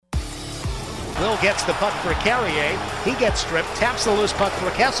Will gets the puck for Carrier. He gets stripped, taps the loose puck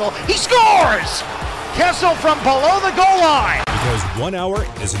for Kessel. He scores! Kessel from below the goal line. Because 1 hour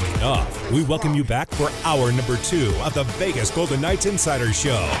isn't enough. We welcome you back for hour number 2 of the Vegas Golden Knights Insider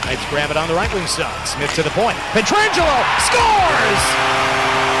Show. Knights grab it on the right wing side. Smith to the point. Pietrangelo scores!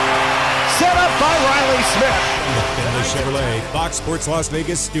 Set up by Riley Smith. From the Finley Chevrolet Fox Sports Las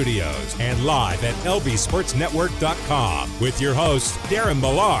Vegas studios and live at lbsportsnetwork.com with your hosts Darren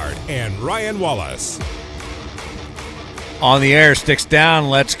Millard and Ryan Wallace. On the air, sticks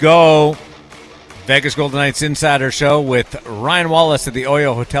down, let's go. Vegas Golden Knights Insider Show with Ryan Wallace at the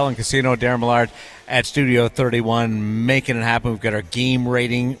Oyo Hotel and Casino. Darren Millard at Studio 31, making it happen. We've got our game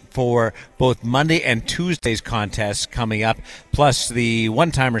rating for both Monday and Tuesday's contests coming up, plus the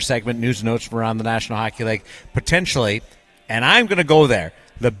one-timer segment, news and notes from around the National Hockey League, potentially. And I'm going to go there.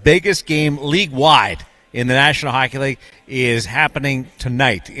 The biggest game league-wide in the National Hockey League is happening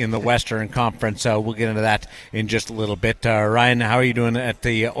tonight in the Western Conference. We'll get into that in just a little bit. Ryan, how are you doing at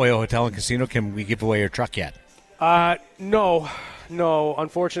the Oyo Hotel and Casino? Can we give away your truck yet? No,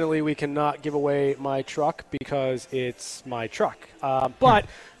 unfortunately, we cannot give away my truck because it's my truck. But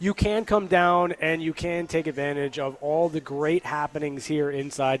you can come down and you can take advantage of all the great happenings here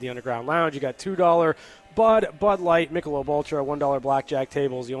inside the Underground Lounge. You got $2 Bud Light, Michelob Ultra, $1 blackjack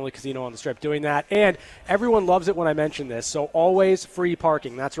tables, the only casino on the Strip doing that. And everyone loves it when I mention this, so always free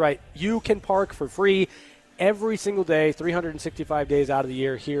parking. That's right. You can park for free every single day, 365 days out of the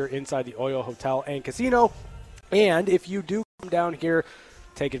year here inside the Oyo Hotel and Casino. And if you do come down here,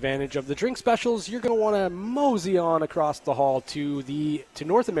 take advantage of the drink specials, you're going to want to mosey on across the hall to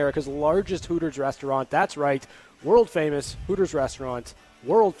North America's largest Hooters restaurant. That's right, world-famous Hooters restaurant,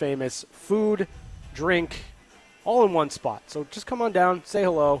 world-famous food, drink, all in one spot. So just come on down, say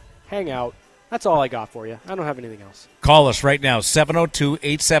hello, hang out. That's all I got for you. I don't have anything else. Call us right now,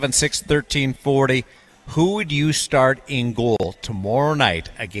 702-876-1340. Who would you start in goal tomorrow night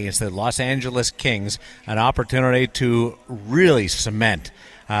against the Los Angeles Kings? An opportunity to really cement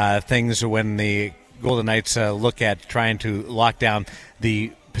things when the Golden Knights look at trying to lock down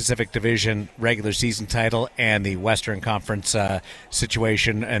the Pacific Division regular season title and the Western Conference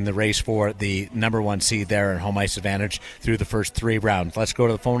situation and the race for the number 1 seed there and home ice advantage through the first 3 rounds. Let's go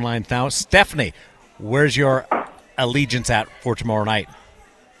to the phone line now. Stephanie, where's your allegiance at for tomorrow night?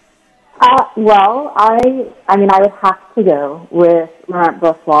 Well, I mean, I would have to go with Laurent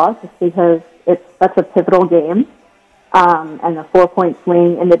Brossoit just because it's such a pivotal game, and the 4-point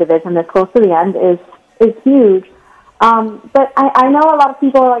swing in the division this close to the end is huge. But I know a lot of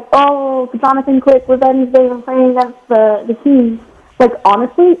people are like, oh, Jonathan Quick, revenge day and playing against the Kings. Like,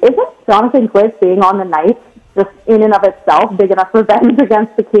 honestly, isn't Jonathan Quick being on the Knights just in and of itself big enough revenge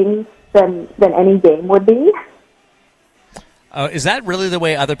against the Kings than any game would be? Is that really the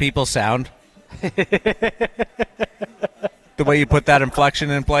way other people sound? The way you put that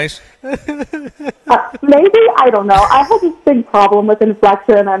inflection in place? Maybe, I don't know. I have this big problem with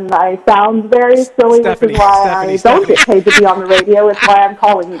inflection, and I sound very silly, which is why I don't get paid to be on the radio. It's why I'm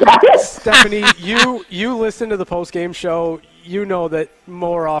calling you guys. Stephanie, you listen to the post-game show. You know that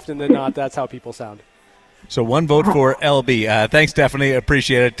more often than not, that's how people sound. So 1 vote for LB. Thanks, Stephanie.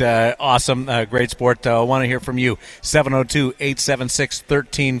 Appreciate it. Awesome. Great sport. I want to hear from you.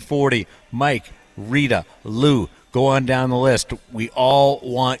 702-876-1340. Mike, Rita, Lou, go on down the list. We all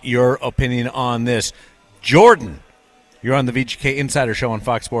want your opinion on this. Jordan, you're on the VGK Insider Show on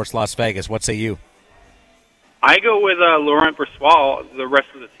Fox Sports Las Vegas. What say you? I go with Laurent Brossoit the rest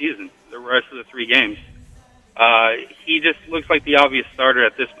of the season, the rest of the 3 games. He just looks like the obvious starter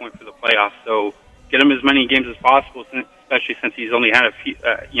at this point for the playoffs, so get him as many games as possible, especially since he's only had a few,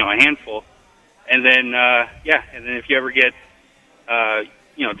 a handful. And then, and then if you ever get,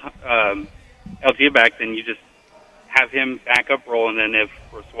 LT back, then you just have him back up roll, and then if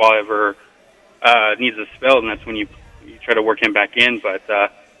Brossoit ever needs a spell, then that's when you try to work him back in. But I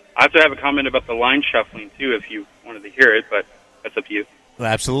also have a comment about the line shuffling, too, if you wanted to hear it, but that's up to you.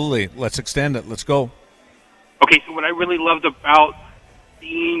 Absolutely. Let's extend it. Let's go. Okay, so what I really loved about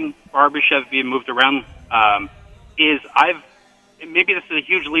seeing Barbashev being moved around is maybe this is a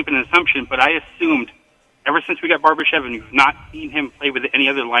huge leap in assumption, but I assumed ever since we got Barbashev and we've not seen him play with any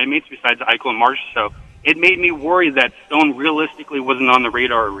other line mates besides Eichel and Marsh, so it made me worry that Stone realistically wasn't on the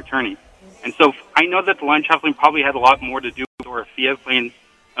radar or returning. And so I know that the line shuffling probably had a lot more to do with Orofiev playing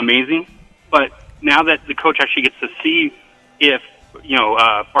amazing, but now that the coach actually gets to see if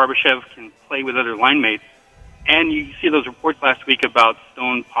Barbashev can play with other line mates, and you see those reports last week about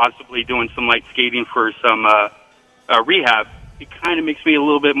Stone possibly doing some light skating for some rehab, it kind of makes me a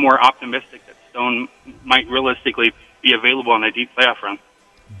little bit more optimistic that Stone might realistically be available on a deep playoff run.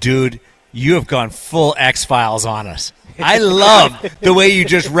 Dude, you have gone full X-Files on us. I love the way you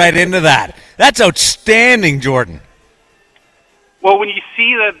just read into that. That's outstanding, Jordan. Well, when you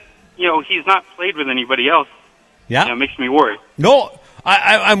see that, he's not played with anybody else, yeah, it makes me worry. No,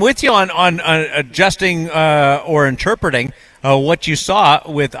 I'm with you on adjusting or interpreting what you saw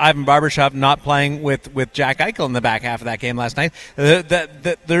with Ivan Barbashev not playing with Jack Eichel in the back half of that game last night.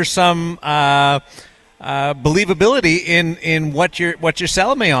 That there's some believability in what you're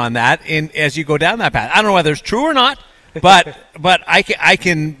selling me on that as you go down that path. I don't know whether it's true or not, but I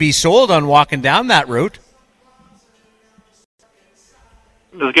can be sold on walking down that route.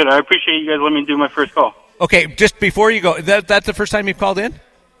 That's good. I appreciate you guys letting me do my first call. Okay, just before you go, that's the first time you've called in?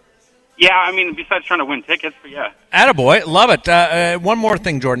 Yeah, I mean, besides trying to win tickets, but yeah. Attaboy, love it. One more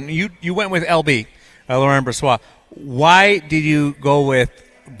thing, Jordan. You went with LB, Laurent Brossoit. Why did you go with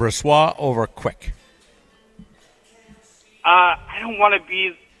Brossoit over Quick? I don't want to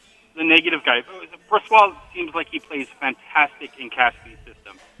be the negative guy. Brossoit seems like he plays fantastic in Cassidy's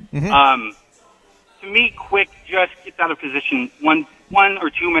system. Mm-hmm. To me, Quick just gets out of position one or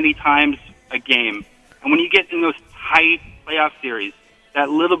too many times a game. And when you get in those tight playoff series, that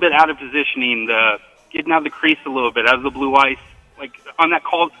little bit out of positioning, the getting out of the crease a little bit, out of the blue ice, like on that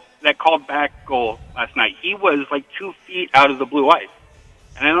called back goal last night, he was like 2 feet out of the blue ice.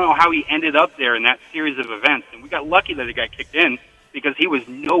 And I don't know how he ended up there in that series of events. And we got lucky that he got kicked in because he was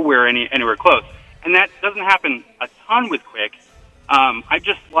nowhere anywhere close. And that doesn't happen a ton with Quick. I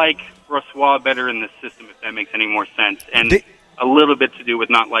just like Brossoit better in this system, if that makes any more sense. And a little bit to do with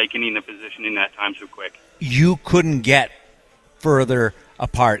not liking the positioning that time so quick. You couldn't get further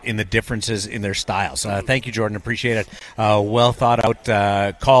apart in the differences in their styles. Thank you, Jordan. Appreciate it. Well thought out.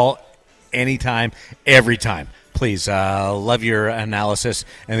 Call anytime, every time. Please, love your analysis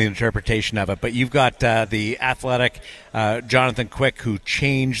and the interpretation of it. But you've got the athletic Jonathan Quick, who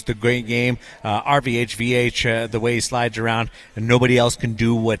changed the great game. RVH, the way he slides around, and nobody else can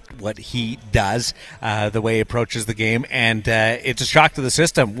do what he does, the way he approaches the game. And it's a shock to the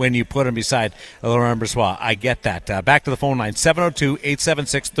system when you put him beside Laurent Brossoit. I get that. Back to the phone line,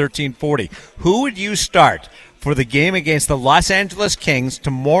 702-876-1340. Who would you start for the game against the Los Angeles Kings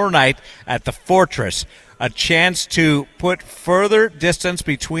tomorrow night at the Fortress? A chance to put further distance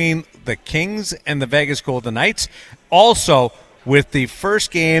between the Kings and the Vegas Golden Knights. Also, with the first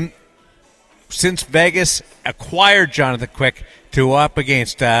game since Vegas acquired Jonathan Quick to up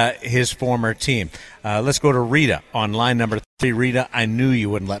against his former team. Let's go to Rita on line number 3. Rita, I knew you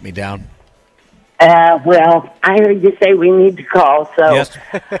wouldn't let me down. Well, I heard you say we need to call, so yes.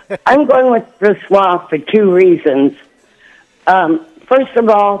 I'm going with Brossoit for 2 reasons. First of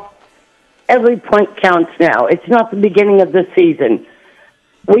all, every point counts now. It's not the beginning of the season.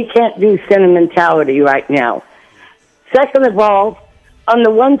 We can't do sentimentality right now. Second of all, on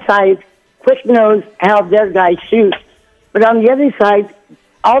the one side, Quick knows how their guys shoot. But on the other side,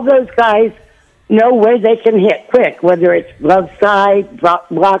 all those guys know where they can hit Quick, whether it's glove side,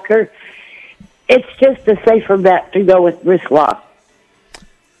 blocker. It's just a safer bet to go with Brossoit.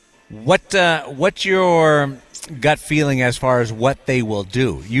 What's your gut feeling as far as what they will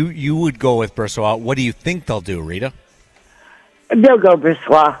do? You would go with Brossoit. What do you think they'll do, Rita? They'll go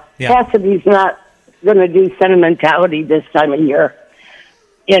Brossoit. Yeah. Cassidy's not going to do sentimentality this time of year.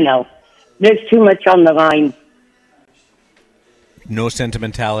 There's too much on the line. No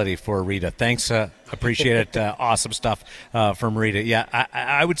sentimentality for Rita. Thanks. Appreciate it. Awesome stuff from Rita. Yeah,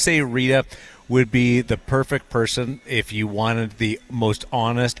 I would say Rita would be the perfect person if you wanted the most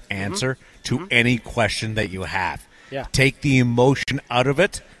honest answer to any question that you have. Yeah. Take the emotion out of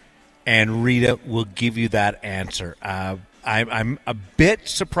it, and Rita will give you that answer. I'm a bit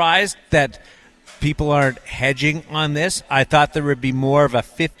surprised that people aren't hedging on this. I thought there would be more of a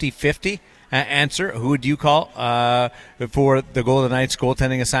 50-50 answer. Who would you call for the Golden Knights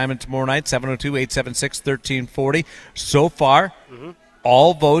goaltending assignment tomorrow night? 702-876-1340. So far,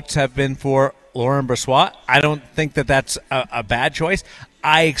 all votes have been for Laurent Brossoit. I don't think that that's a bad choice.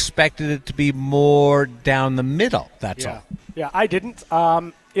 I expected it to be more down the middle. That's all. Yeah, I didn't.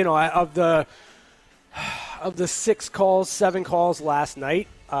 Of the 7 calls last night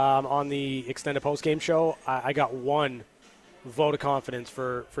on the extended postgame show, I got 1 vote of confidence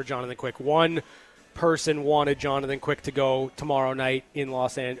for Jonathan Quick. 1 person wanted Jonathan Quick to go tomorrow night in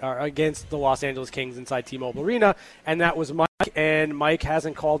against the Los Angeles Kings inside T-Mobile Arena, and that was Mike. And Mike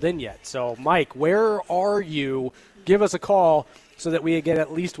hasn't called in yet. So, Mike, where are you? Give us a call so that we get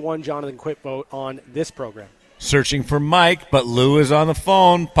at least 1 Jonathan Quick vote on this program. Searching for Mike, but Lou is on the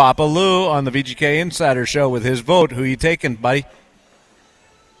phone. Papa Lou on the VGK Insider Show with his vote. Who you taking, buddy?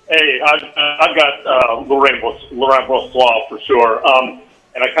 Hey, I've got Laurent Brossoit for sure.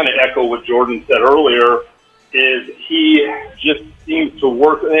 and I kind of echo what Jordan said earlier, is he just seems to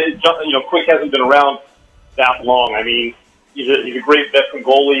work. Quick hasn't been around that long. I mean, he's a great veteran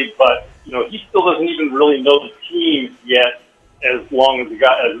goalie, but he still doesn't even really know the team yet as much as the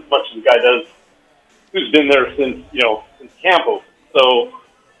guy does who's been there since Campos. So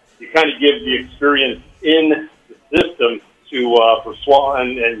you kind of give the experience in the system to Brossoit,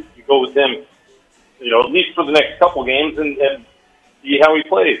 and you go with him, at least for the next couple games, and see how he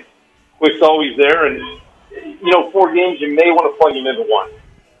plays. Quick's always there, and 4 games you may want to plug him into one.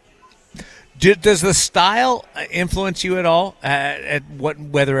 Does the style influence you at all?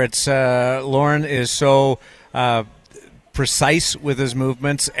 Whether it's Lauren is so precise with his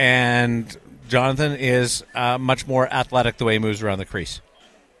movements, and Jonathan is much more athletic the way he moves around the crease?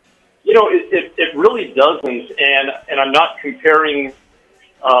 It really doesn't, and I'm not comparing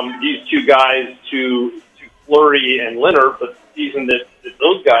these two guys to Fleury and Leonard, but the season that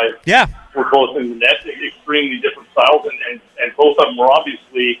those guys were both in the net, extremely different styles, and both of them were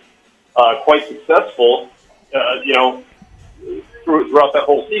obviously quite successful, throughout that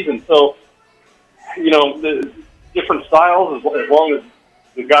whole season. So, the different styles, as long as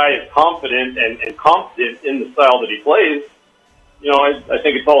the guy is confident and competent in the style that he plays, I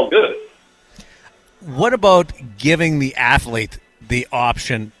think it's all good. What about giving the athlete the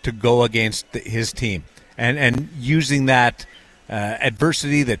option to go against his team and using that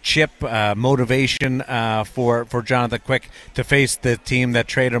adversity, the chip, motivation for Jonathan Quick to face the team that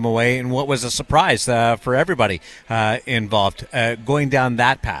traded him away, and what was a surprise for everybody involved going down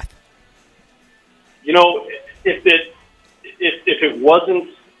that path? If it wasn't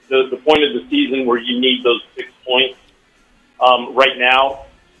the point of the season where you need those 6 points right now,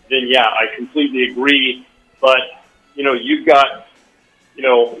 then yeah, I completely agree. But you've got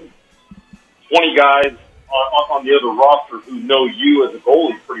 20 guys on the other roster who know you as a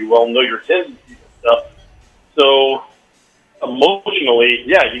goalie pretty well, know your tendencies and stuff. So emotionally,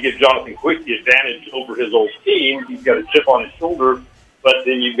 yeah, you give Jonathan Quick the advantage over his old team. He's got a chip on his shoulder, but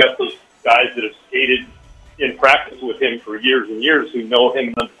then you've got those guys that have skated in practice with him for years and years who know him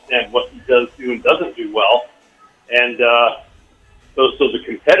and understand what he does do and doesn't do well. And so the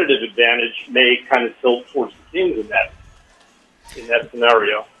competitive advantage may kind of tilt towards the teams in that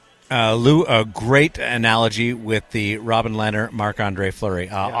scenario. Lou, a great analogy with the Robin Lehner, Marc-Andre Fleury.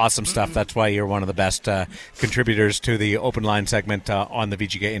 Awesome stuff. That's why you're one of the best contributors to the Open Line segment on the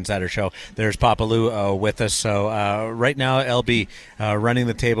VGK Insider Show. There's Papa Lou with us. So right now, LB running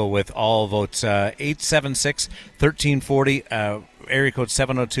the table with all votes. 876-1340, area code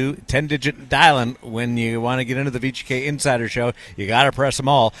 702, 10-digit dialing when you want to get into the VGK Insider Show. You got to press them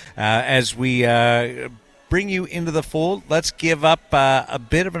all. As we bring you into the fold, let's give up a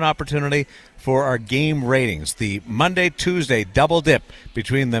bit of an opportunity for our game ratings. The Monday-Tuesday double dip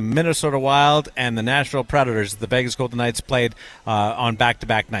between the Minnesota Wild and the Nashville Predators. The Vegas Golden Knights played on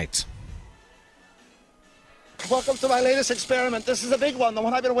back-to-back nights. Welcome to my latest experiment. This is a big one, the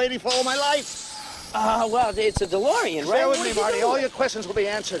one I've been waiting for all my life. Well, it's a DeLorean, right? Bear with me, Marty. All your questions will be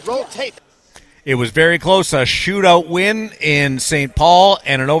answered. Roll tape. It was very close. A shootout win in St. Paul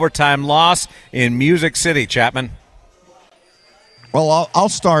and an overtime loss in Music City, Chapman. Well, I'll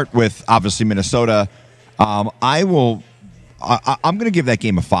start with, obviously, Minnesota. I'm going to give that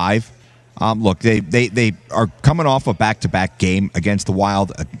game a 5. Look, they are coming off a back-to-back game against the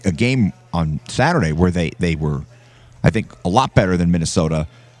Wild, a game on Saturday where they were, I think, a lot better than Minnesota.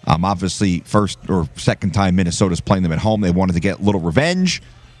 Obviously, first or second time Minnesota's playing them at home. They wanted to get a little revenge.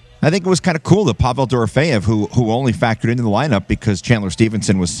 I think it was kind of cool that Pavel Dorofeyev, who only factored into the lineup because Chandler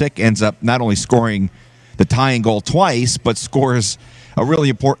Stevenson was sick, ends up not only scoring the tying goal twice, but scores a really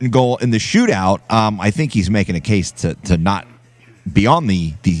important goal in the shootout. I think he's making a case to not be on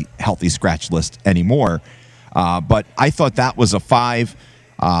the healthy scratch list anymore. But I thought that was a 5.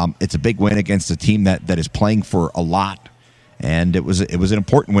 It's a big win against a team that is playing for a lot. And it was an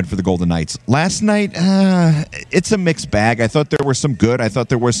important win for the Golden Knights. Last night, it's a mixed bag. I thought there was some good. I thought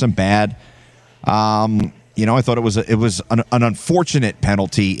there was some bad. I thought it was an unfortunate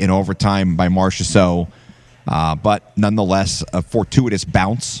penalty in overtime by Marchessault, but nonetheless a fortuitous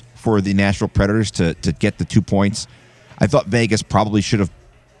bounce for the Nashville Predators to get the 2 points. I thought Vegas probably should have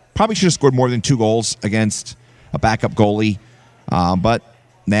scored more than 2 goals against a backup goalie, but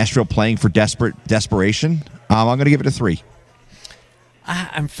Nashville playing for desperation. I'm going to give it a 3.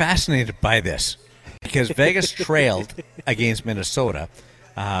 I'm fascinated by this because Vegas trailed against Minnesota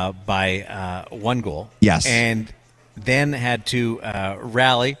by 1 goal. Yes. And then had to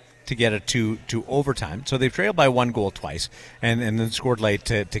rally to get it to overtime. So they've trailed by 1 goal twice and then scored late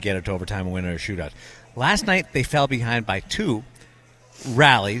to get it to overtime and win a shootout. Last night they fell behind by 2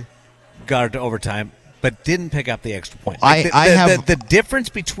 rallied, got it to overtime, but didn't pick up the extra point. The difference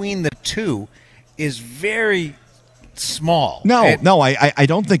between the two is very small. No, I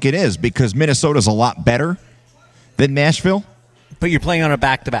don't think it is, because Minnesota's a lot better than Nashville. But you're playing on a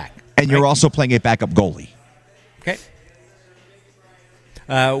back-to-back. And you're also playing a backup goalie. Okay.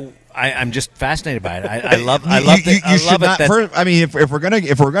 I'm just fascinated by it. I love it. I mean,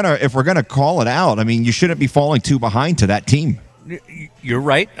 if we're gonna call it out, I mean, you shouldn't be falling too behind to that team. You're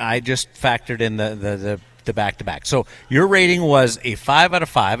right. I just factored in the back-to-back. So your rating was a 5 out of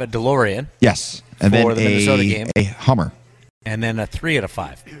 5, a DeLorean. Yes, and then the Minnesota game, a Hummer, and then a 3 out of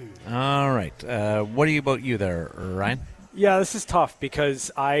 5. All right. What about you there, Ryan? Yeah, this is tough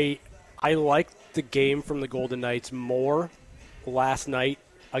because I liked the game from the Golden Knights more last night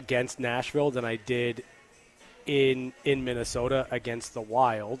against Nashville than I did in Minnesota against the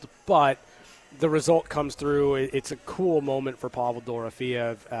Wild, but the result comes through. It's a cool moment for Pavel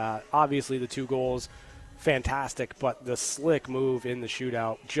Dorofeyev. Obviously, the 2 goals, fantastic, but the slick move in the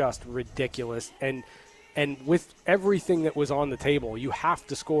shootout, just ridiculous. And with everything that was on the table, you have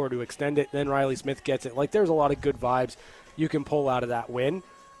to score to extend it. Then Riley Smith gets it. Like, there's a lot of good vibes you can pull out of that win.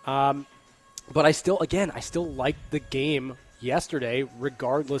 But I still like the game yesterday,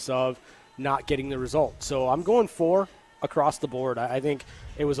 regardless of not getting the result. So I'm going 4 across the board. I think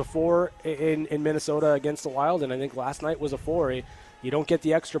it was a 4 in Minnesota against the Wild, and I think last night was a 4. You don't get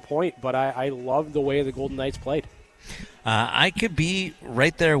the extra point, but I love the way the Golden Knights played. I could be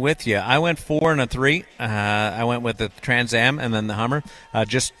right there with you. I went 4 and a 3. I went with the Trans Am and then the Hummer,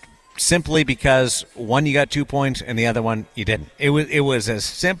 just simply because one you got 2 points and the other one you didn't. It was as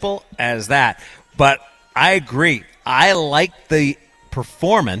simple as that. But I agree. I liked the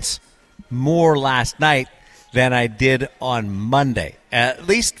performance more last night than I did on Monday. At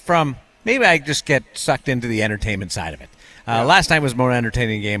least from, maybe I just get sucked into the entertainment side of it. Last night was a more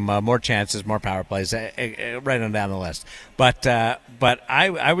entertaining game, more chances, more power plays, right on down the list. But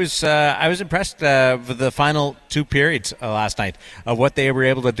I was impressed with the final 2 periods last night of what they were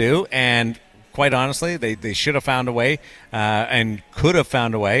able to do, and quite honestly, they should have found a way and could have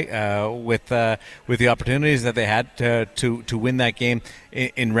found a way with the opportunities that they had to win that game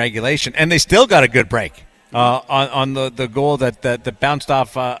in regulation, and they still got a good break. On the goal that bounced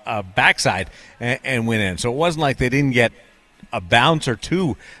off a backside and went in. So it wasn't like they didn't get a bounce or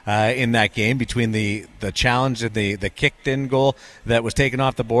 2 in that game between the challenge and the kicked-in goal that was taken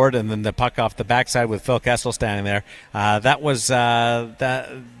off the board and then the puck off the backside with Phil Kessel standing there. That was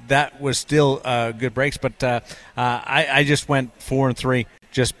still good breaks, but I just went 4 and 3.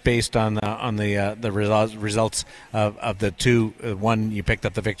 Just based on the results of the 2, one you picked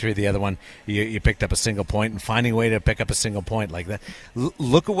up the victory, the other one you picked up a single point, and finding a way to pick up a single point like that.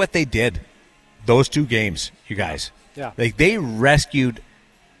 Look at what they did, those 2 games, you guys. Yeah, they rescued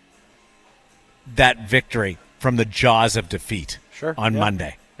that victory from the jaws of defeat on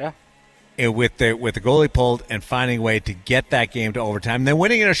Monday. Yeah. With the goalie pulled and finding a way to get that game to overtime, then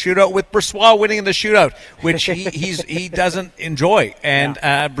winning in a shootout with Brossoit winning in the shootout, which he doesn't enjoy. And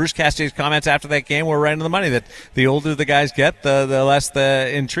Bruce Cassidy's comments after that game were right on the money, that the older the guys get, the less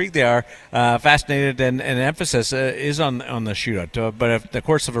intrigued they are. Fascinated and emphasis is on the shootout. But if the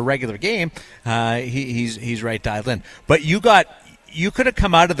course of a regular game, he's right dialed in. But you could have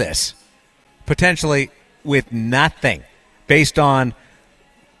come out of this potentially with nothing, based on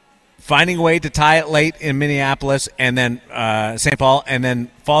finding a way to tie it late in Minneapolis and then St. Paul, and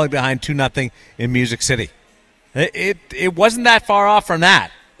then falling behind 2-0 in Music City. It wasn't that far off from that.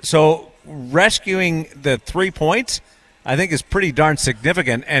 So rescuing the 3 points, I think, is pretty darn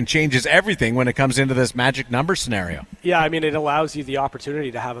significant and changes everything when it comes into this magic number scenario. Yeah, I mean, it allows you the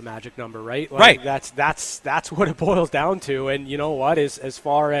opportunity to have a magic number, right? Like, right. That's what it boils down to. And you know what? As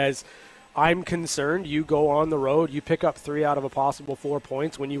far as I'm concerned, you go on the road, you pick up 3 out of a possible 4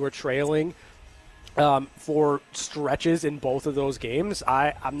 points when you were trailing for stretches in both of those games.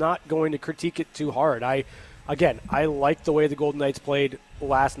 I'm not going to critique it too hard. I like the way the Golden Knights played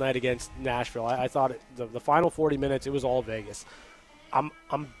last night against Nashville. I thought the final 40 minutes, it was all Vegas. I'm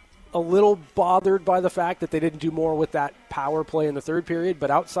a little bothered by the fact that they didn't do more with that power play in the third period,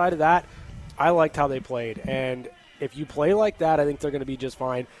 but outside of that, I liked how they played. And if you play like that, I think they're going to be just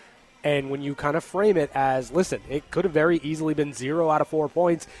fine. And when you kind of frame it as, listen, it could have very easily been 0 out of 4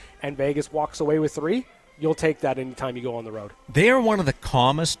 points and Vegas walks away with 3, you'll take that anytime you go on the road. They are one of the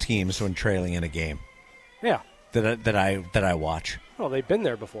calmest teams when trailing in a game. Yeah. That I watch. Well, they've been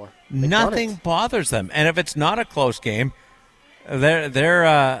there before. Nothing bothers them. And if it's not a close game,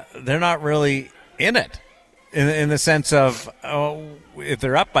 they're not really in it. In the sense of, if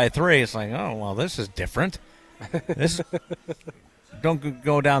they're up by 3, it's like, oh, well, this is different. don't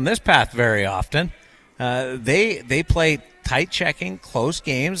go down this path very often. They play tight checking, close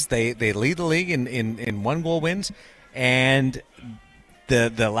games. They lead the league in 1-goal wins, and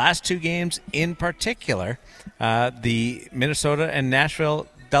the last 2 games in particular, the Minnesota and Nashville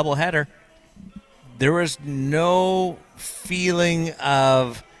doubleheader, there was no feeling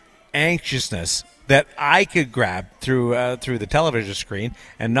of anxiousness that I could grab through the television screen,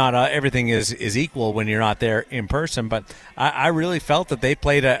 and not everything is equal when you're not there in person. But I really felt that they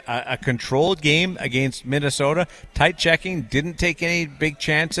played a controlled game against Minnesota, tight checking, didn't take any big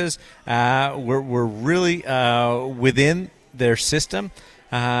chances, were really within their system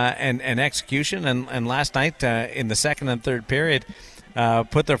and execution. And last night in the second and third period,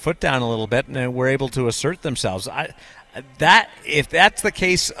 put their foot down a little bit and were able to assert themselves. If that's the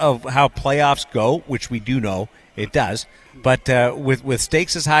case of how playoffs go, which we do know it does, but with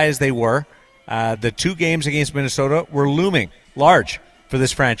stakes as high as they were, the 2 games against Minnesota were looming large for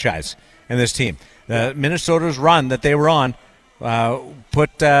this franchise and this team. Minnesota's run that they were on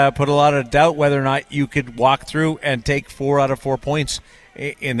put a lot of doubt whether or not you could walk through and take 4 out of 4 points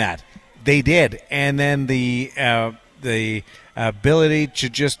in that. They did, and then the ability to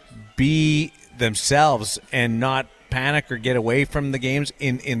just be themselves and not panic or get away from the games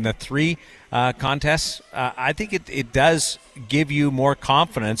in the 3 contests, I think it does give you more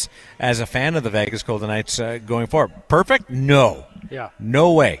confidence as a fan of the Vegas Golden Knights going forward. Perfect? No. Yeah.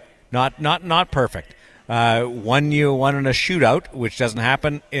 No way. Not perfect. Won in a shootout, which doesn't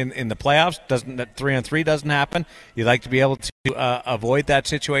happen in the playoffs. 3-on-3 doesn't happen. You'd like to be able to avoid that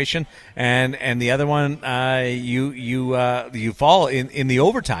situation. And the other one, you fall in the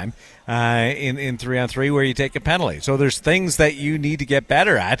overtime in 3-on-3 where you take a penalty. So there's things that you need to get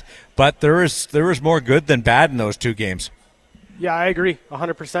better at. But there is more good than bad in those 2 games. Yeah, I agree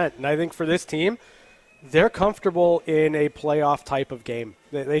 100%. And I think for this team, they're comfortable in a playoff type of game.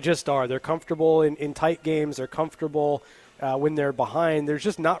 They just are. They're comfortable in tight games. They're comfortable when they're behind. There's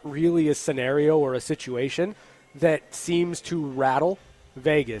just not really a scenario or a situation that seems to rattle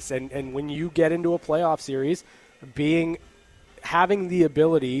Vegas. And when you get into a playoff series, having the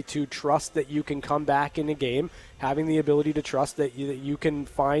ability to trust that you can come back in a game, having the ability to trust that you can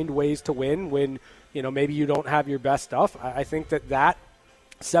find ways to win when maybe you don't have your best stuff, I think that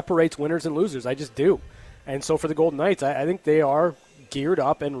separates winners and losers. I just do. And so for the Golden Knights, I think they are geared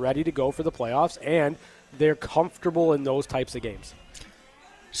up and ready to go for the playoffs, and they're comfortable in those types of games.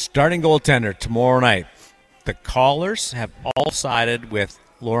 Starting goaltender tomorrow night. The callers have all sided with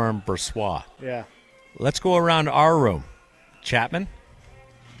Laurent Brossoit. Yeah. Let's go around our room. Chapman?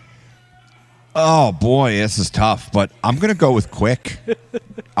 Oh, boy, this is tough, but I'm going to go with Quick.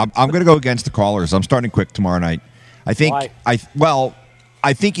 I'm going to go against the callers. I'm starting Quick tomorrow night. I think Why?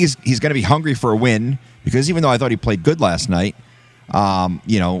 I think he's going to be hungry for a win, because even though I thought he played good last night,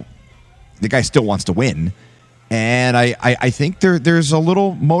 the guy still wants to win. And I think there's a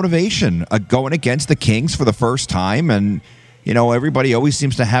little motivation going against the Kings for the first time. And, everybody always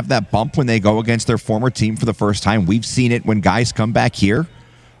seems to have that bump when they go against their former team for the first time. We've seen it when guys come back here.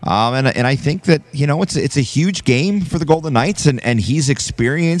 And I think that, it's a huge game for the Golden Knights, and he's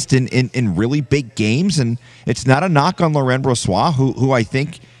experienced in really big games. And it's not a knock on Laurent Brossoit, who I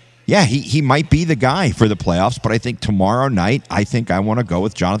think, he might be the guy for the playoffs. But I think tomorrow night, I want to go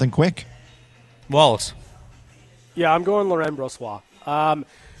with Jonathan Quick. Wallace. Yeah, I'm going Laurent Brossoit.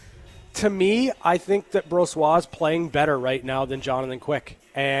 To me, I think that Brossoit is playing better right now than Jonathan Quick.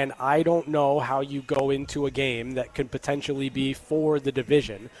 And I don't know how you go into a game that could potentially be for the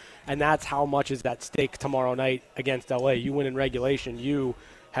division. And that's how much is at stake tomorrow night against LA. You win in regulation, you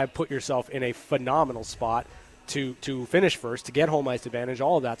have put yourself in a phenomenal spot to finish first, to get home ice advantage,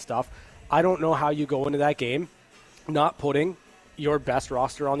 all of that stuff. I don't know how you go into that game not putting your best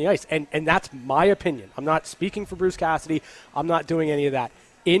roster on the ice. And that's my opinion. I'm not speaking for Bruce Cassidy. I'm not doing any of that.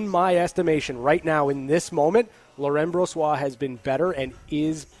 In my estimation, right now, in this moment, Laurent Brossoit has been better and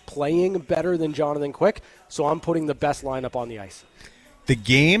is playing better than Jonathan Quick, so I'm putting the best lineup on the ice. The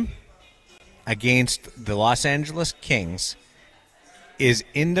game against the Los Angeles Kings is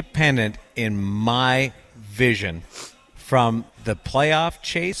independent, in my vision, from the playoff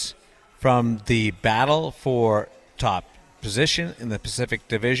chase, from the battle for top position in the Pacific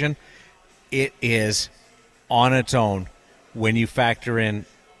Division. It is on its own when you factor in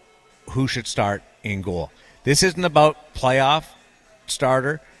who should start in goal. This isn't about playoff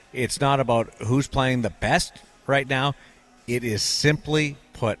starter. It's not about who's playing the best right now. It is simply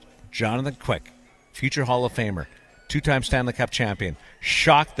put Jonathan Quick, future Hall of Famer, 2-time Stanley Cup champion,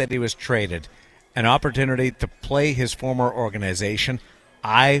 shocked that he was traded, an opportunity to play his former organization.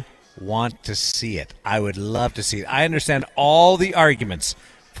 I want to see it. I would love to see it. I understand all the arguments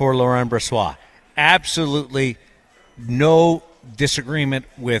for Laurent Brossoit. Absolutely no disagreement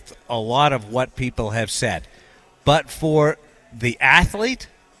with a lot of what people have said. But for the athlete,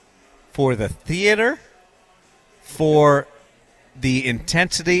 for the theater, for the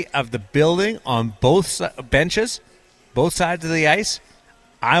intensity of the building on both benches, both sides of the ice,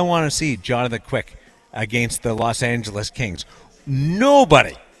 I want to see Jonathan Quick against the Los Angeles Kings.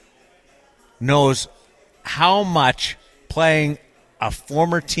 Nobody knows how much playing a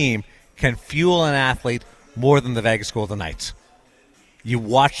former team can fuel an athlete more than the Vegas Golden Knights. You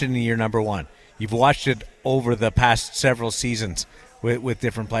watched it in year number one. You've watched it over the past several seasons with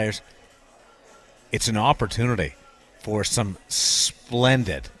different players. It's an opportunity for some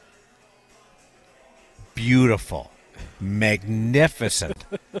splendid, beautiful, magnificent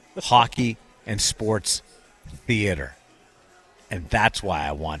hockey and sports theater. And that's why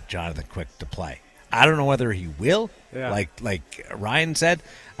I want Jonathan Quick to play. I don't know whether he will. Yeah. Like Ryan said,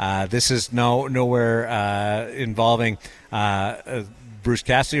 this is nowhere involving Bruce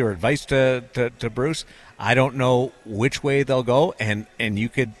Cassidy or advice to Bruce. I don't know which way they'll go, and you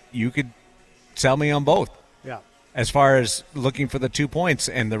could sell me on both. Yeah. As far as looking for the 2 points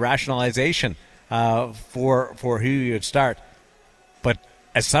and the rationalization for who you would start. But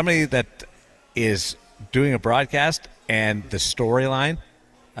as somebody that is doing a broadcast and the storyline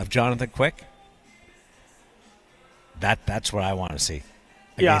of Jonathan Quick, that's what I want to see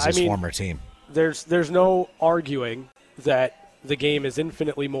against his former team. There's no arguing that the game is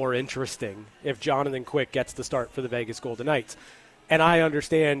infinitely more interesting if Jonathan Quick gets the start for the Vegas Golden Knights. And I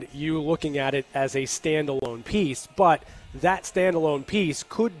understand you looking at it as a standalone piece, but that standalone piece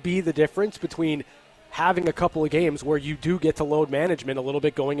could be the difference between having a couple of games where you do get to load management a little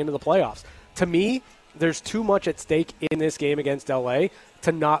bit going into the playoffs. To me, there's too much at stake in this game against LA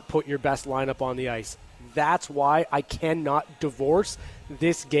to not put your best lineup on the ice. That's why I cannot divorce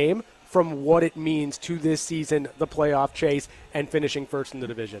this game from what it means to this season, the playoff chase, and finishing first in the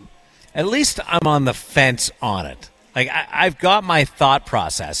division. At least I'm on the fence on it. Like, I've got my thought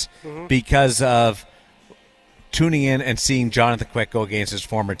process because of tuning in and seeing Jonathan Quick go against his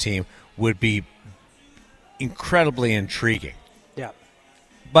former team would be incredibly intriguing. Yeah.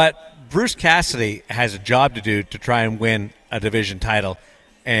 But Bruce Cassidy has a job to do to try and win a division title,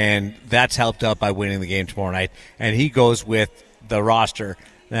 and that's helped out by winning the game tomorrow night. And he goes with the roster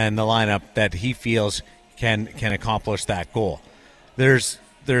and the lineup that he feels can accomplish that goal. There's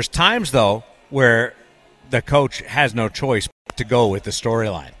times, though, where the coach has no choice to go with the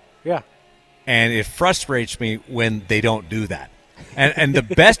storyline. Yeah. And it frustrates me when they don't do that. And the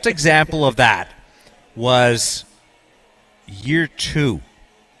best example of that was year 2.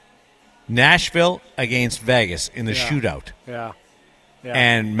 Nashville against Vegas in the shootout. Yeah.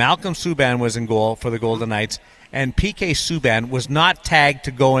 And Malcolm Subban was in goal for the Golden Knights, and PK Subban was not tagged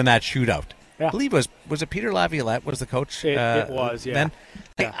to go in that shootout. Yeah. I believe was it Peter Laviolette was the coach? It was, yeah.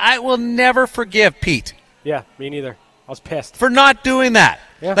 Then? I will never forgive Pete. Yeah, me neither. I was pissed. For not doing that.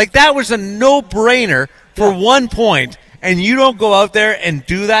 Yeah. Like, that was a no-brainer for 1 point, and you don't go out there and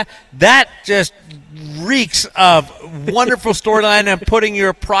do that. That just reeks of wonderful storyline and putting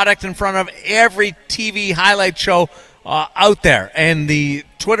your product in front of every TV highlight show out there, and the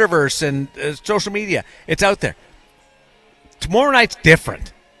Twitterverse and social media. It's out there. Tomorrow night's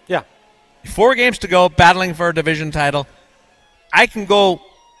different. Yeah. 4 games to go, battling for a division title. I can go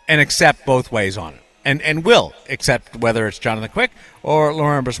and accept both ways on it. And will accept whether it's Jonathan Quick or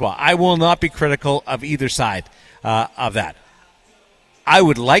Laurent Brossoit. I will not be critical of either side of that. I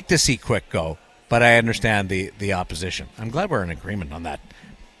would like to see Quick go, but I understand the opposition. I'm glad we're in agreement on that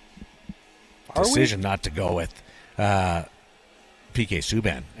decision not to go with PK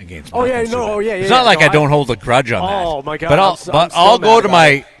Subban against Malcolm Subban. It's not like I don't hold a grudge on that. Oh, my God. But I'll go to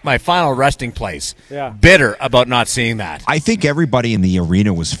my final resting place bitter about not seeing that. I think everybody in the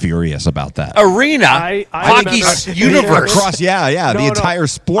arena was furious about that. Hockey's universe. Across, the entire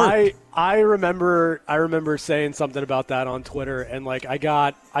sport. I remember saying something about that on Twitter, and like I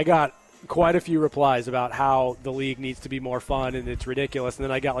got quite a few replies about how the league needs to be more fun and it's ridiculous. And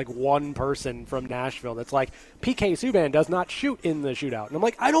then I got like one person from Nashville that's like, PK Subban does not shoot in the shootout. And I'm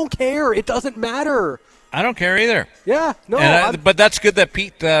like, I don't care. It doesn't matter. I don't care either. Yeah, no. But that's good that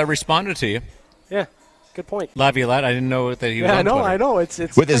Pete responded to you. Yeah, good point. Laviolette, I didn't know that he was on Twitter. I know. It's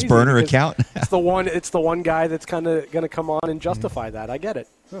with his burner account. It's the one guy that's kind of going to come on and justify that. I get it.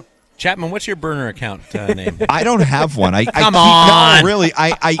 Huh. Chapman, what's your burner account name? I don't have one. Come on. No, really.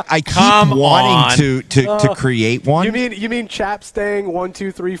 I keep Come wanting to create one. You mean Chap Stang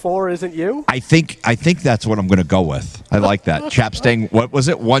 1234 isn't you? I think that's what I'm going to go with. I like that. Chap Stang. What was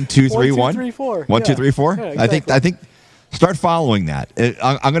it? 1231. 1234. 1234. Yeah, exactly. I think. Start following that.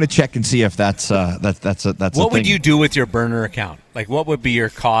 I'm going to check and see if that's that's What would you do with your burner account? Like, what would be your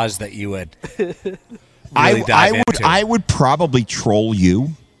cause that you would really dive into? I would probably troll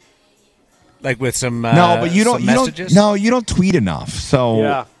you. Like with some no, but you don't. Messages? You don't tweet enough.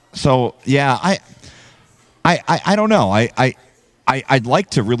 So yeah. I don't know. I'd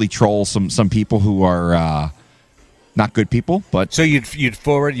like to really troll some people who are not good people. But so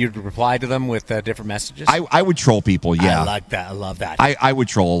you'd reply to them with different messages. I would troll people. Yeah, I like that. I love that. I would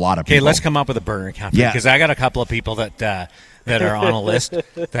troll a lot of people. Okay, let's come up with a burner account. Yeah, because I got a couple of people that are on a list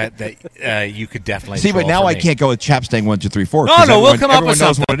that you could definitely see. But now I can't go with Chapstang 1234. No, we'll come up with something. Everyone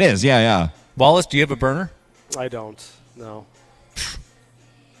knows what it is. Yeah. Wallace, do you have a burner? I don't. No.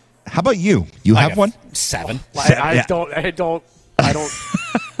 How about you? You have one? 7. I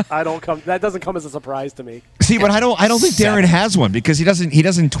don't come. That doesn't come as a surprise to me. See, but I don't think Darren has one because he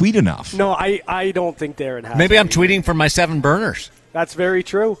doesn't tweet enough. No, I don't think Darren has. Maybe one. I'm tweeting from my 7 burners. That's very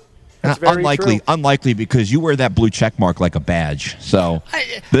true. That's very true. Unlikely because you wear that blue check mark like a badge. So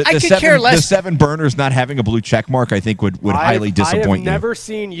I could care less. The 7 burners not having a blue check mark, I think would highly disappoint you. I have never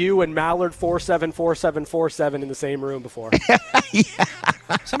seen you and Mallard 474747 in the same room before. Yeah.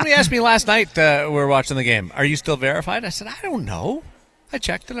 Somebody asked me last night we were watching the game, are you still verified? I said, I don't know. I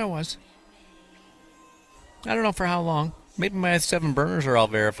checked and I was. I don't know for how long. Maybe my 7 burners are all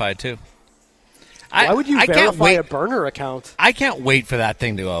verified too. Why would you verify a burner account? I can't wait for that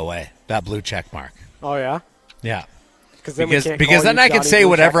thing to go away, that blue check mark. Oh, yeah? Yeah. Because then I can say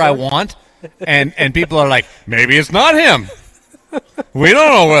whatever I want, and people are like, maybe it's not him. We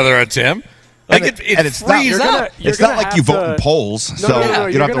don't know whether it's him. Like it's frees up. It's not like you vote in polls, so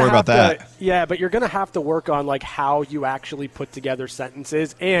you don't have to worry about that. Yeah, but you're going to have to work on like how you actually put together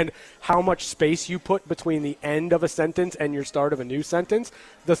sentences and how much space you put between the end of a sentence and your start of a new sentence.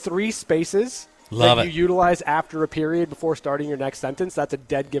 The 3 spaces you utilize after a period before starting your next sentence, that's a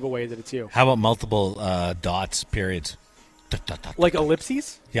dead giveaway that it's you. How about multiple dots, periods? Like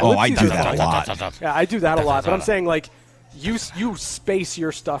ellipses? Yeah. I do that a lot. Yeah, I do that a lot. But I'm saying like you space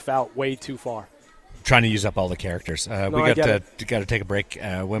your stuff out way too far. Trying to use up all the characters. We got to take a break.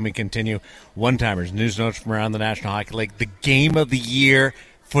 When we continue, one-timers, news notes from around the National Hockey League. The game of the year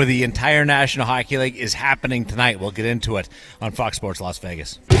for the entire National Hockey League is happening tonight. We'll get into it on Fox Sports Las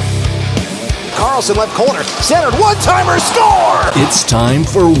Vegas. Carlson left corner, centered, one-timer, score! It's time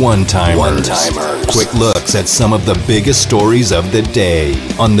for one-timers. Quick looks at some of the biggest stories of the day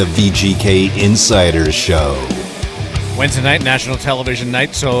on the VGK Insiders Show. Wednesday night, national television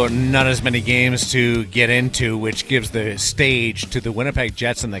night, so not as many games to get into, which gives the stage to the Winnipeg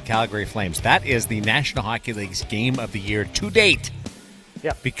Jets and the Calgary Flames. That is the National Hockey League's game of the year to date.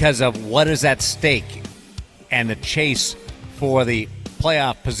 Yeah. Because of what is at stake and the chase for the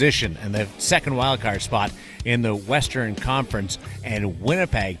playoff position and the second wildcard spot in the Western Conference. And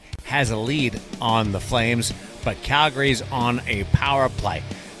Winnipeg has a lead on the Flames, but Calgary's on a power play.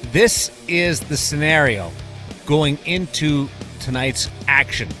 This is the scenario going into tonight's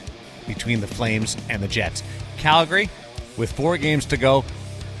action between the Flames and the Jets. Calgary, with 4 games to go,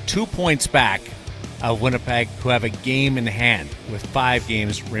 2 points back of Winnipeg, who have a game in hand with 5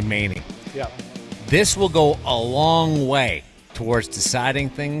 games remaining. Yeah. This will go a long way towards deciding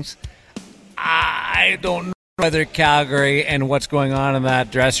things. I don't know whether Calgary and what's going on in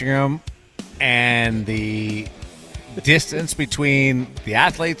that dressing room and the distance between the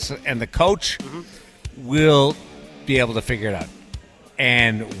athletes and the coach will be able to figure it out.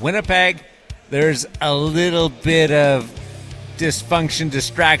 And Winnipeg, there's a little bit of dysfunction,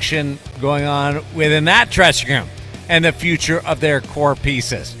 distraction going on within that dressing room and the future of their core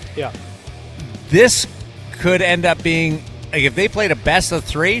pieces. Yeah. This could end up being, like, if they played a best of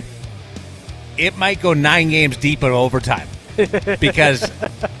 3, it might go 9 games deep in overtime. Because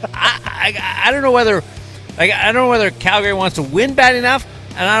I don't know whether, like, I don't know whether Calgary wants to win bad enough,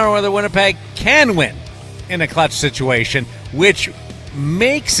 and I don't know whether Winnipeg can win in a clutch situation, which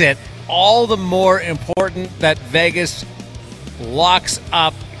makes it all the more important that Vegas locks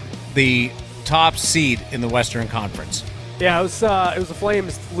up the top seed in the Western Conference. Yeah, it was the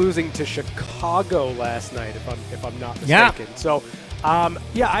Flames losing to Chicago last night, if I'm not mistaken. Yeah. So,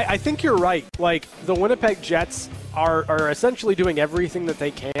 I think you're right. Like, the Winnipeg Jets are essentially doing everything that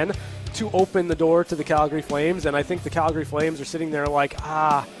they can to open the door to the Calgary Flames, and I think the Calgary Flames are sitting there like,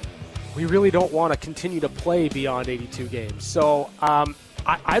 we really don't want to continue to play beyond 82 games. So,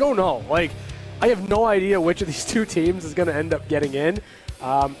 I don't know. Like, I have no idea which of these two teams is going to end up getting in.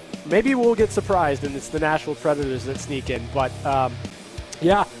 Maybe we'll get surprised, and it's the Nashville Predators that sneak in. But,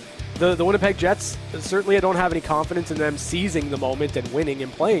 yeah, the Winnipeg Jets, certainly I don't have any confidence in them seizing the moment and winning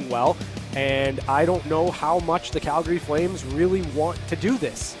and playing well. And I don't know how much the Calgary Flames really want to do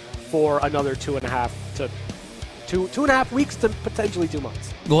this for another 2.5 weeks to potentially 2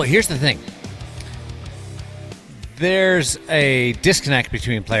 months. Well, here's the thing. There's a disconnect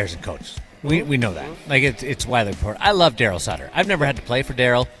between players and coaches. We know that. Like, it's widely reported. I love Daryl Sutter. I've never had to play for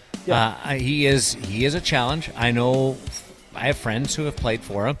Daryl. Yeah. He is a challenge. I know I have friends who have played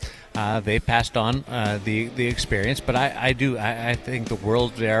for him. They've passed on the experience, but I think the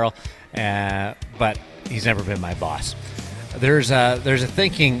world of Daryl, but he's never been my boss. There's a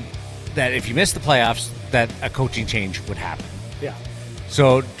thinking that if you miss the playoffs, that a coaching change would happen. Yeah.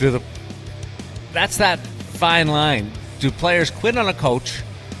 So that's that fine line. Do players quit on a coach?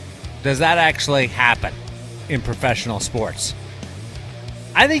 Does that actually happen in professional sports?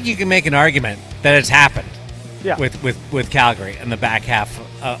 I think you can make an argument that it's happened with Calgary in the back half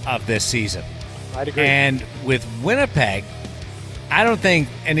of this season. I'd agree. And with Winnipeg, I don't think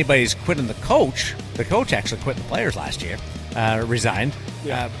anybody's quitting the coach. The coach actually quit the players last year, resigned.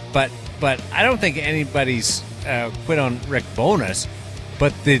 Yeah. But I don't think anybody's quit on Rick Bowness.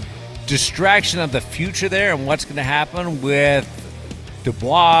 But the distraction of the future there and what's going to happen with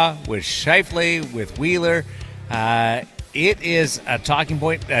Dubois, with Scheifele, with Wheeler, it is a talking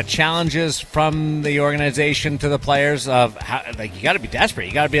point. Challenges from the organization to the players of how, like, you got to be desperate.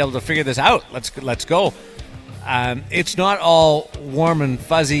 You got to be able to figure this out. Let's go. It's not all warm and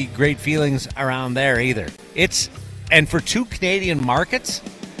fuzzy, great feelings around there either. And for two Canadian markets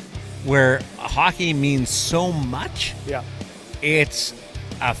where hockey means so much, it's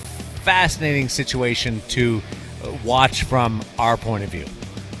a fascinating situation to watch from our point of view.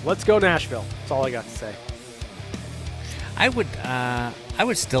 Let's go Nashville. That's all I got to say. I would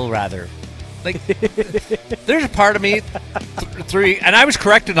still rather, like, there's a part of me, and I was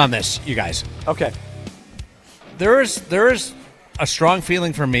corrected on this, you guys. Okay. There is a strong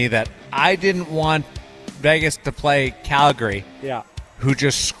feeling for me that I didn't want Vegas to play Calgary, who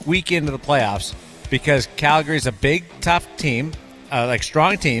just squeak into the playoffs, because Calgary's a big, tough team,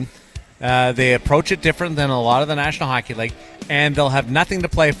 strong team. They approach it different than a lot of the National Hockey League, and they'll have nothing to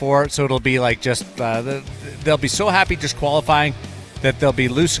play for, so it'll be like just they'll be so happy just qualifying that they'll be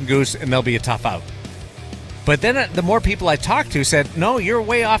loose and goose, and they'll be a tough out. But then the more people I talked to said, no, you're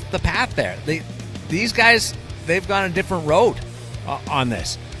way off the path there. These guys, they've gone a different road on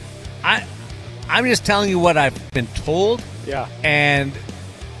this. I'm just telling you what I've been told. Yeah. And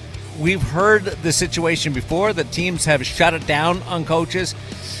we've heard the situation before. The teams have shut it down on coaches.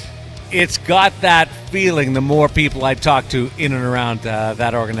 It's got that feeling the more people I talk to in and around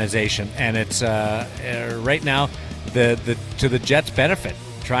that organization. And it's right now to the Jets' benefit,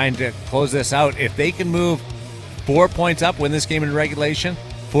 trying to close this out. If they can move 4 points up, win this game in regulation,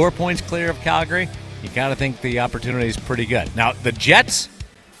 4 points clear of Calgary, you got to think the opportunity is pretty good. Now, the Jets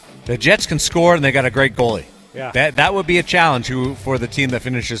can score, and they got a great goalie. Yeah. That would be a challenge for the team that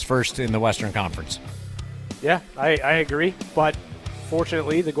finishes first in the Western Conference. Yeah, I agree. But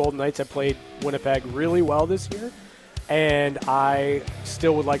fortunately, the Golden Knights have played Winnipeg really well this year, and I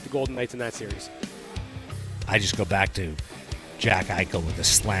still would like the Golden Knights in that series. I just go back to Jack Eichel with a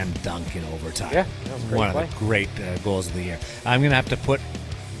slam dunk in overtime. Yeah, that was a great One play. of the great goals of the year. I'm going to have to put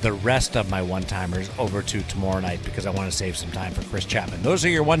the rest of my one-timers over to tomorrow night because I want to save some time for Chris Chapman. Those are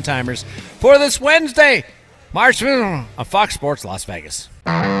your one-timers for this Wednesday, March 5th on Fox Sports Las Vegas.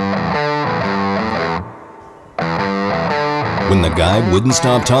 When the guy wouldn't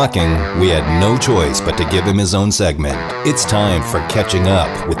stop talking, we had no choice but to give him his own segment. It's time for Catching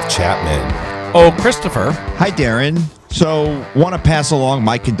Up with Chapman. Oh, Christopher. Hi, Darren. So, want to pass along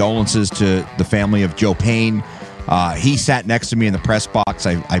my condolences to the family of Joe Payne. He sat next to me in the press box.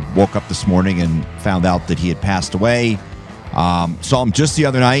 I woke up this morning and found out that he had passed away. Saw him just the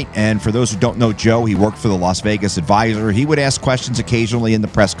other night, and for those who don't know Joe, he worked for the Las Vegas Advisor. He would ask questions occasionally in the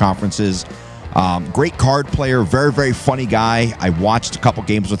press conferences. Great card player, very, very funny guy. I watched a couple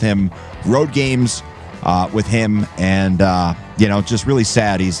games with him, road games with him, and just really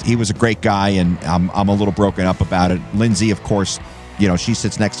sad. He was a great guy, and I'm a little broken up about it. Lindsay, of course, she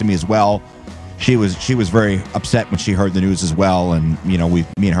sits next to me as well. She was very upset when she heard the news as well, and me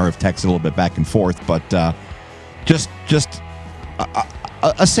and her have texted a little bit back and forth, but just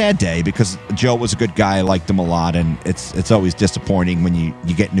a sad day because Joe was a good guy. I liked him a lot, and it's always disappointing when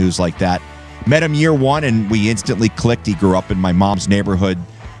you get news like that. Met him year one, and we instantly clicked. He grew up in my mom's neighborhood.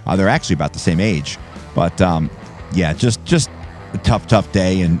 They're actually about the same age, but just a tough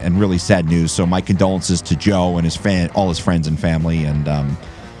day and really sad news. So my condolences to Joe and all his friends and family, and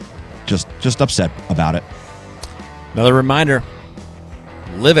just upset about it. Another reminder: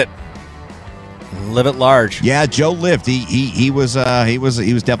 live it large. Yeah, Joe lived. He was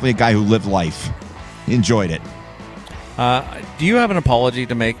definitely a guy who lived life. He enjoyed it. Do you have an apology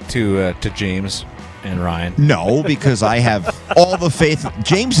to make to James and Ryan? No, because I have all the faith.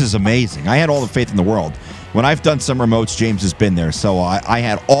 James is amazing. I had all the faith in the world. When I've done some remotes, James has been there. So I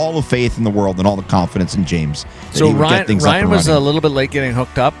had all the faith in the world and all the confidence in James. So Ryan was a little bit late getting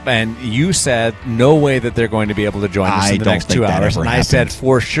hooked up, and you said no way that they're going to be able to join us in the next 2 hours. And I said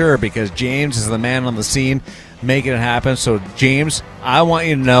for sure, because James is the man on the scene making it happen. So James, I want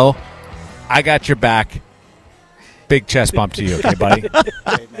you to know I got your back. Big chest bump to you, okay, buddy?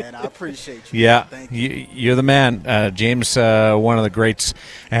 Hey, man, I appreciate you. Yeah, Thank you. You're the man. James, one of the greats,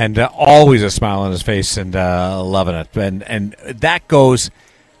 and always a smile on his face and loving it. And that goes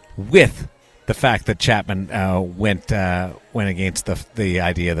with the fact that Chapman went against the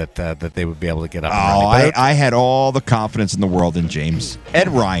idea that they would be able to get up. I had all the confidence in the world in James and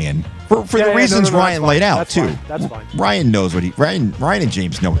Ryan for the reasons Ryan laid out too. That's fine. Ryan knows what Ryan and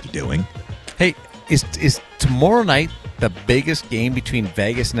James know what they're doing. Hey, is tomorrow night the biggest game between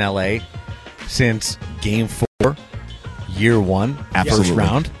Vegas and LA since Game 4, Year 1, first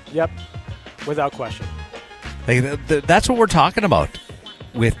round? Yep, without question. That's what we're talking about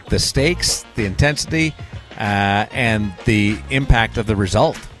with the stakes, the intensity, and the impact of the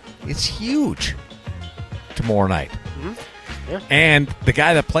result. It's huge tomorrow night. Mm-hmm. Yeah. And the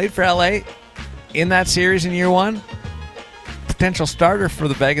guy that played for LA in that series in Year 1, potential starter for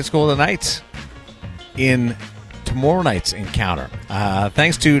the Vegas Golden Knights in tomorrow night's encounter.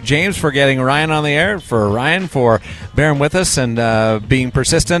 Thanks to James for getting Ryan on the air, for Ryan for bearing with us and being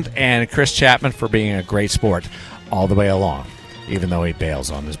persistent, and Chris Chapman for being a great sport all the way along, even though he bails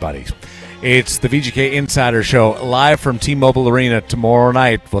on his buddies. It's the VGK Insider Show live from T-Mobile Arena tomorrow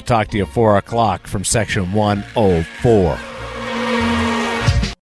night. We'll talk to you at 4 o'clock from Section 104.